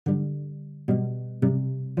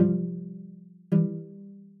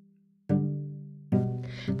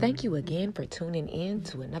Thank you again for tuning in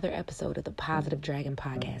to another episode of the Positive Dragon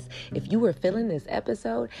Podcast. If you were feeling this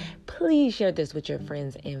episode, please share this with your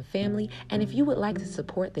friends and family. And if you would like to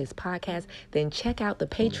support this podcast, then check out the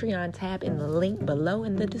Patreon tab in the link below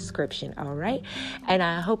in the description, all right? And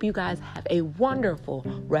I hope you guys have a wonderful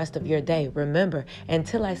rest of your day. Remember,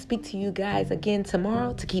 until I speak to you guys again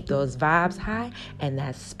tomorrow, to keep those vibes high and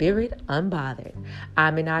that spirit unbothered.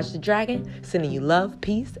 I'm Minaj the Dragon, sending you love,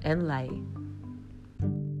 peace, and light.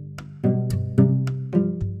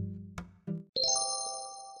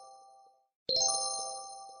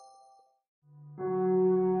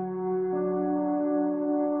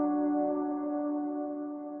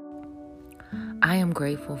 I am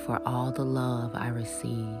grateful for all the love I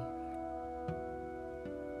receive.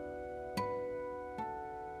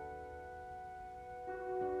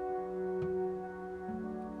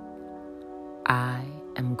 I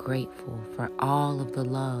am grateful for all of the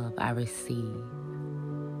love I receive.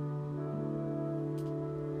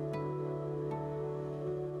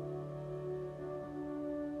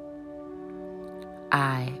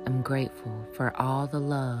 I am grateful for all the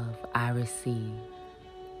love I receive.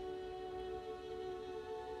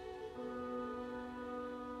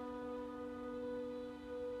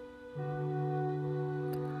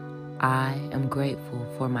 I am grateful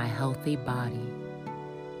for my healthy body.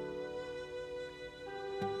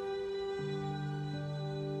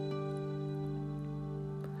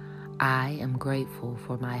 I am grateful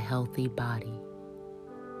for my healthy body.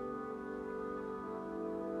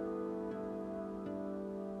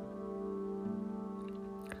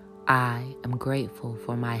 I am grateful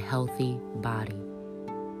for my healthy body.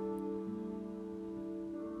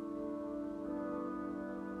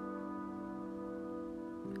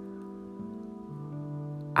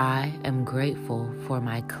 I am grateful for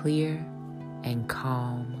my clear and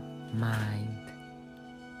calm mind.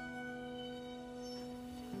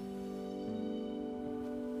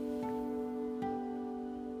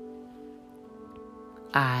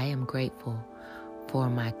 I am grateful for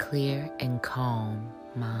my clear and calm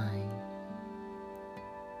mind.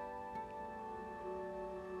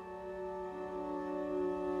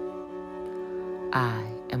 I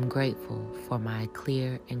am grateful for my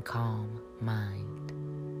clear and calm mind.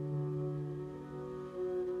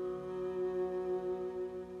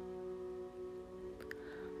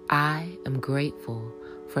 I am grateful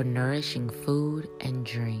for nourishing food and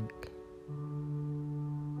drink.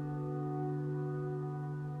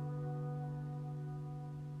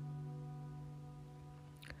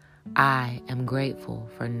 I am grateful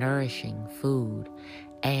for nourishing food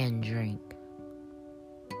and drink.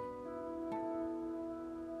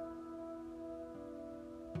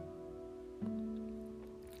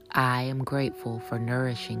 I am grateful for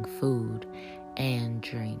nourishing food and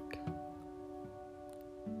drink.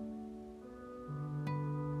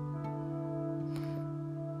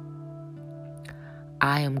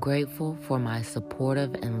 I am grateful for my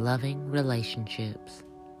supportive and loving relationships.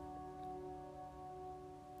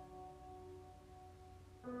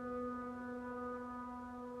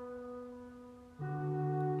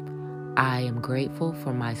 I am grateful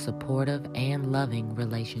for my supportive and loving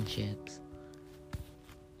relationships.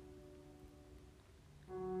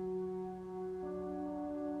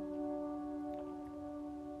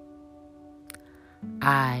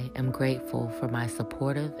 I am grateful for my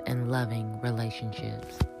supportive and loving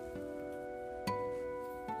relationships.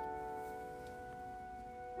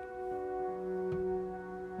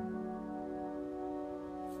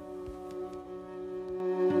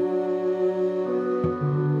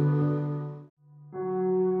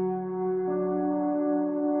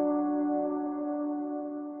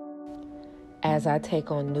 As I take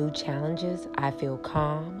on new challenges, I feel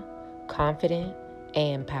calm, confident,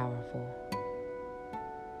 and powerful.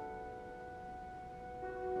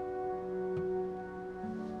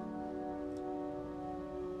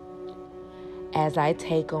 As I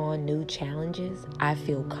take on new challenges, I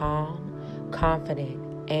feel calm,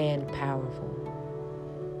 confident, and powerful.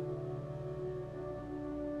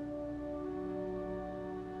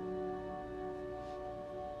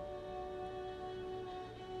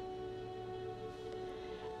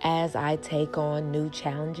 As I take on new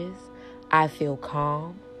challenges, I feel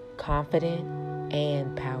calm, confident,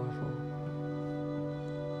 and powerful.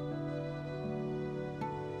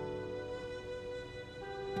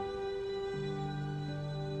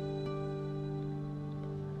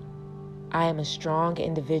 I am a strong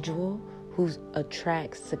individual who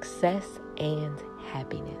attracts success and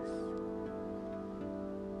happiness.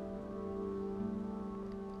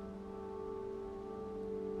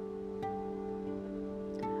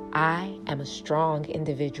 I am a strong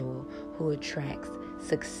individual who attracts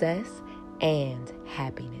success and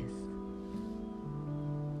happiness.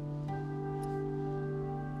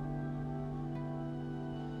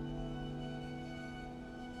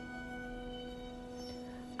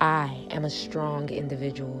 I am a strong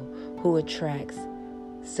individual who attracts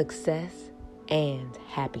success and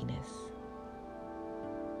happiness.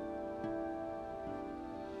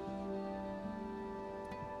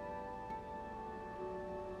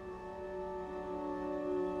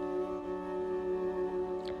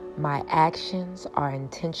 My actions are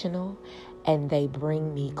intentional and they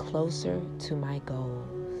bring me closer to my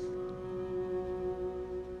goals.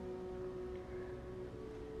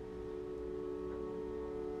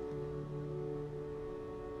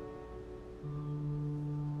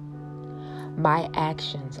 My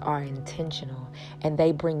actions are intentional and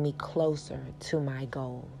they bring me closer to my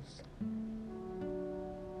goals.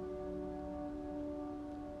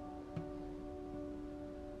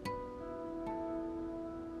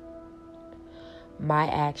 My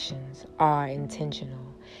actions are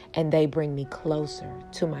intentional and they bring me closer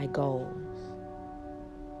to my goals.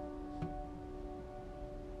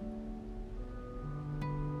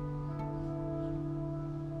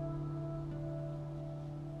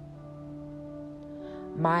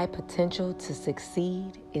 My potential to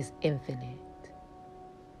succeed is infinite.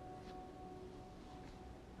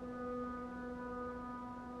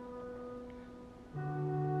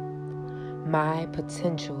 My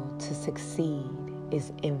potential to succeed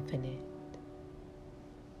is infinite.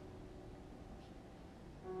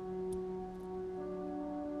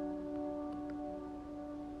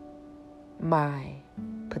 My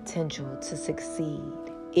potential to succeed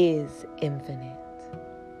is infinite.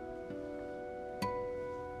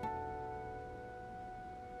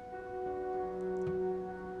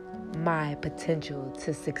 My potential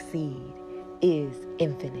to succeed is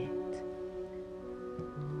infinite.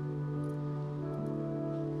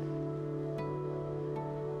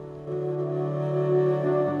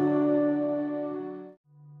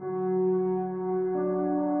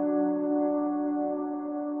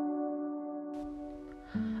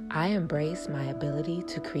 I embrace my ability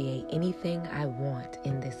to create anything I want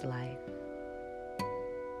in this life.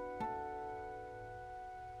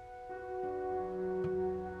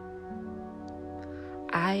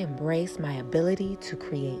 I embrace my ability to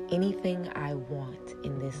create anything I want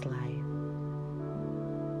in this life.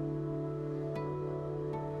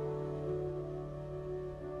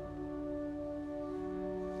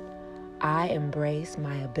 I embrace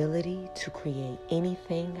my ability to create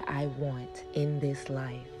anything I want in this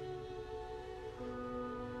life.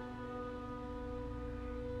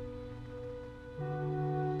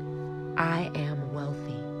 I am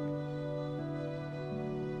wealthy.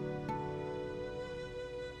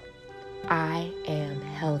 I am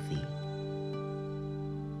healthy.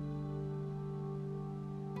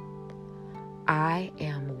 I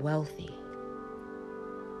am wealthy.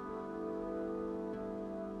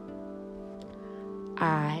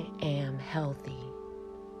 I am healthy.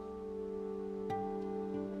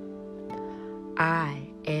 I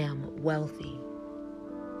am wealthy.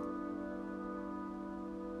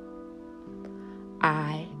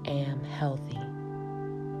 I am healthy.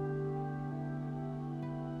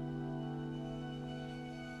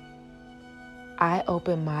 I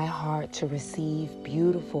open my heart to receive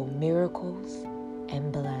beautiful miracles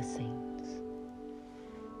and blessings.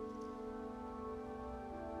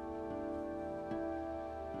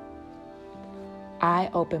 I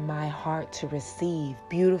open my heart to receive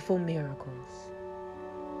beautiful miracles.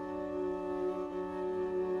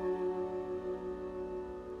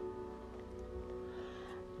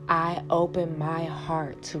 I open my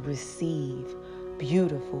heart to receive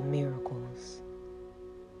beautiful miracles.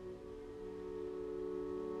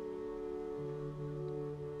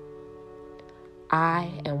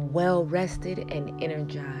 I am well rested and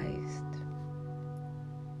energized.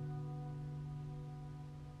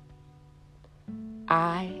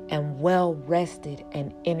 I am well rested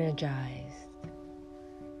and energized.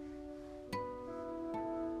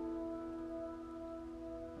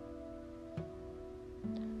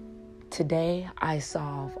 Today, I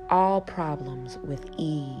solve all problems with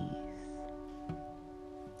ease.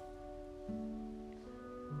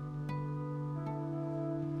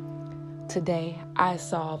 Today, I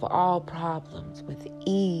solve all problems with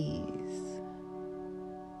ease.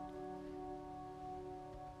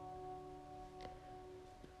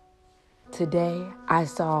 Today, I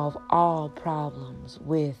solve all problems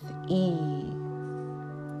with ease.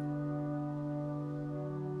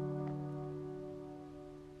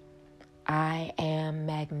 I am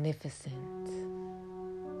magnificent.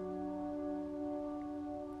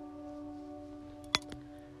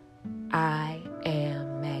 I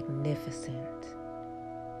am magnificent.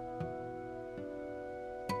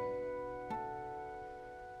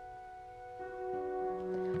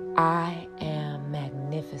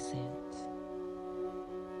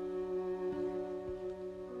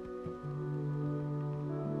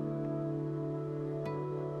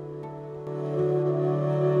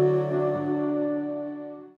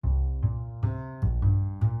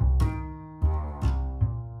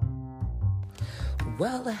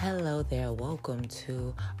 Well, hello there. Welcome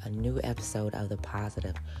to a new episode of the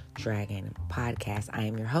Positive Dragon Podcast. I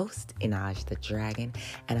am your host, Inaj the Dragon,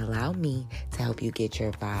 and allow me to help you get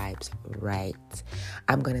your vibes right.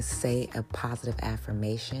 I'm going to say a positive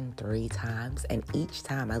affirmation 3 times, and each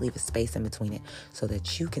time I leave a space in between it so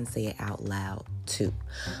that you can say it out loud too.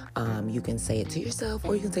 You can say it to yourself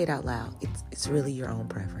or you can say it out loud. It's really your own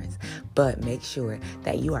preference, but make sure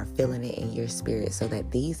that you are feeling it in your spirit so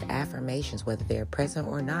that these affirmations, whether they're present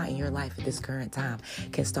or not in your life at this current time,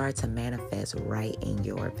 can start to manifest right in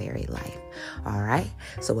your very life. All right.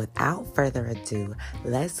 So without further ado,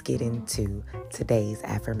 let's get into today's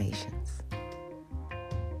affirmations.